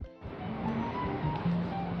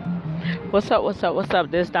What's up? What's up? What's up?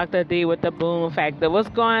 This Dr. D with the Boom Factor. What's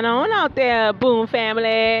going on out there, Boom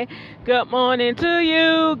family? Good morning to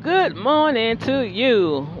you. Good morning to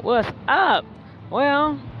you. What's up?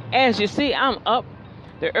 Well, as you see, I'm up.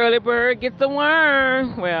 The early bird gets the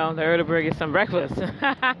worm. Well, the early bird gets some breakfast.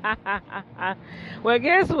 Well,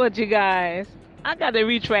 guess what, you guys? I got to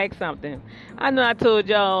retract something. I know I told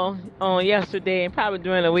y'all on yesterday and probably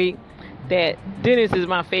during the week that Dennis is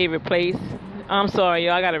my favorite place. I'm sorry,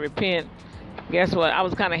 y'all. I got to repent. Guess what? I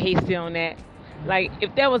was kind of hasty on that. Like,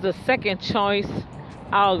 if there was a second choice,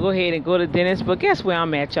 I'll go ahead and go to Dennis. But guess where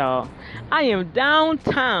I'm at, y'all? I am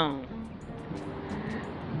downtown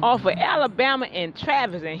off of Alabama and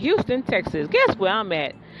Travis in Houston, Texas. Guess where I'm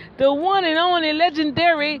at? The one and only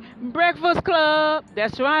legendary Breakfast Club.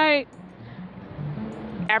 That's right.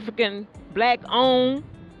 African black owned.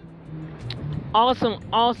 Awesome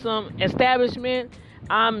establishment.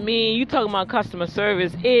 I mean, you talking about customer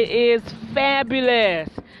service. It is fabulous.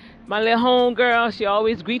 My little homegirl, she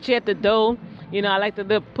always greet you at the door. You know, I like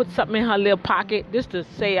to put something in her little pocket just to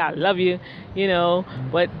say I love you, you know.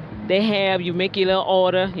 But they have, you make your little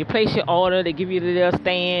order. You place your order. They give you the little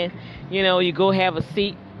stand. You know, you go have a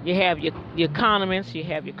seat. You have your condiments. You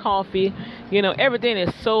have your coffee. You know, everything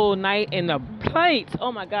is so nice. And the plates,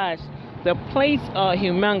 oh my gosh. The plates are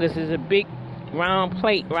humongous. It's a big round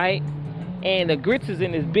plate, right? And the grits is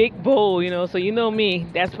in this big bowl, you know. So you know me,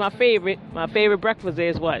 that's my favorite. My favorite breakfast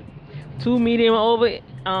is what? 2 medium over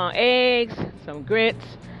eggs, some grits,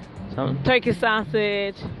 some turkey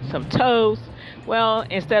sausage, some toast. Well,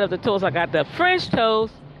 instead of the toast, I got the French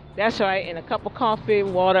toast. That's right, and a cup of coffee,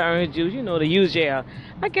 water, orange juice. You know, the usual.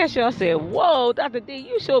 I guess y'all said, whoa, Dr. D,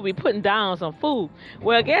 you should be putting down some food.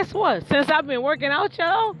 Well, guess what? Since I've been working out,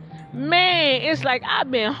 y'all, man, it's like I've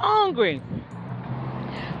been hungry.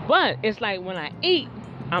 But it's like when I eat,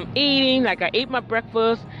 I'm eating, like I ate my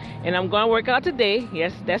breakfast, and I'm going to work out today.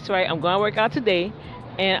 Yes, that's right, I'm going to work out today.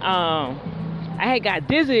 And I had got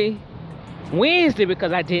dizzy Wednesday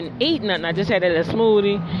because I didn't eat nothing. I just had a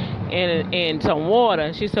smoothie and some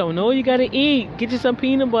water. She said, no, you got to eat. Get you some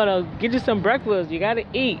peanut butter. Get you some breakfast. You got to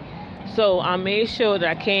eat. So I made sure that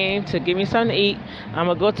I came to give me something to eat. I'm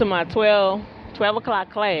going to go to my 12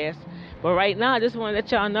 o'clock class. But right now, I just want to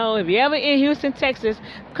let y'all know, if you're ever in Houston, Texas,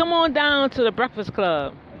 come on down to the Breakfast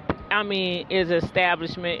Club. I mean, its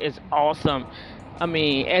establishment is awesome. I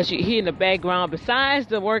mean, as you hear in the background, besides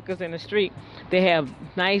the workers in the street, they have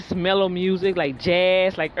nice mellow music like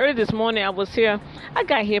jazz. Like early this morning, I was here. I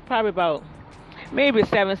got here probably about maybe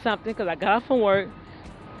 7 something because I got off from work.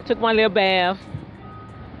 I took my little bath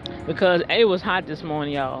because it was hot this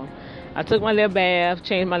morning, y'all. I took my little bath,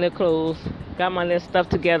 changed my little clothes, got my little stuff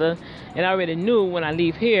together, and I already knew when I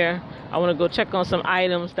leave here, I want to go check on some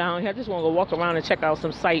items down here. I just want to go walk around and check out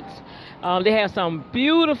some sites. They have some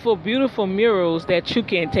beautiful murals that you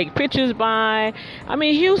can take pictures by. I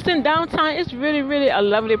mean, Houston downtown is really a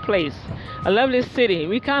lovely place, a lovely city.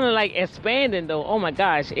 We kind of like expanding though. Oh my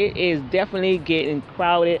gosh, it is definitely getting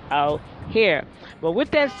crowded out here. But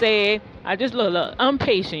with that said, I just look, I'm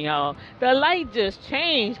patient, y'all. The light just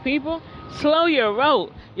changed, people. Slow your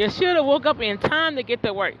roll. You should have woke up in time to get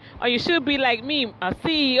to work. Or you should be like me, a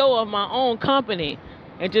CEO of my own company,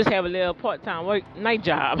 and just have a little part-time work night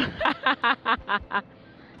job.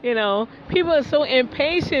 You know, people are so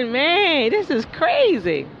impatient, man. This is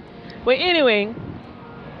crazy. But anyway,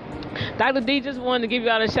 Dr. D just wanted to give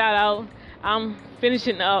y'all a shout out. I'm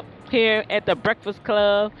finishing up here at the Breakfast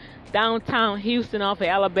Club, downtown Houston off of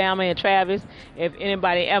Alabama and Travis. If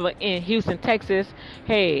anybody ever in Houston, Texas,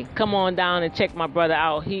 hey, come on down and check my brother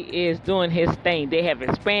out. He is doing his thing. They have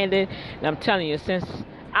expanded, and I'm telling you, since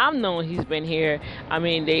I've known he's been here, I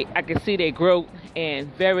mean, I can see their growth, and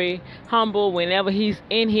very humble. Whenever he's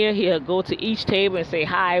in here, he'll go to each table and say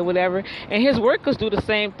hi, whatever. And his workers do the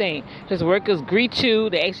same thing. His workers greet you.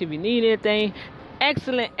 They ask you if you need anything.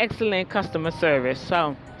 Excellent customer service.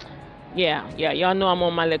 So yeah, y'all know I'm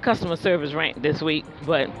on my little customer service rank this week,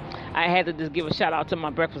 but I had to just give a shout out to my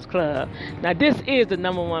Breakfast Club. Now, this is the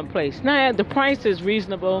 #1 place. Now, the price is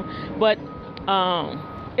reasonable, but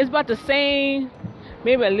it's about the same,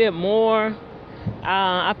 maybe a little more.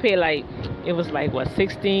 I paid it was like, what,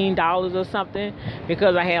 $16 or something,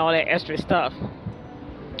 because I had all that extra stuff.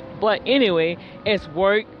 But anyway, it's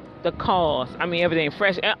worth the cost. I mean, everything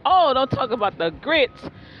fresh. And don't talk about the grits.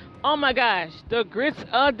 Oh my gosh, the grits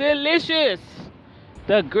are delicious.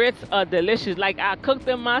 The grits are delicious. Like, I cooked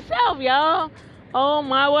them myself, y'all. Oh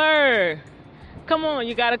my word. Come on,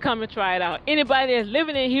 you gotta come and try it out. Anybody that's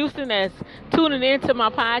living in Houston that's tuning into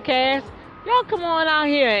my podcast, y'all come on out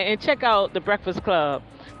here and check out the Breakfast Club.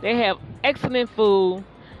 They have excellent food.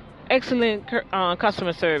 excellent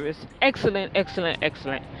customer service. Excellent, excellent,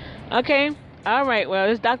 excellent. Okay. All right. Well,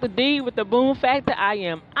 it's Dr. D with the Boom Factor. I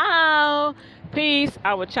am out. Peace.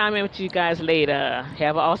 I will chime in with you guys later.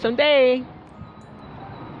 Have an awesome day.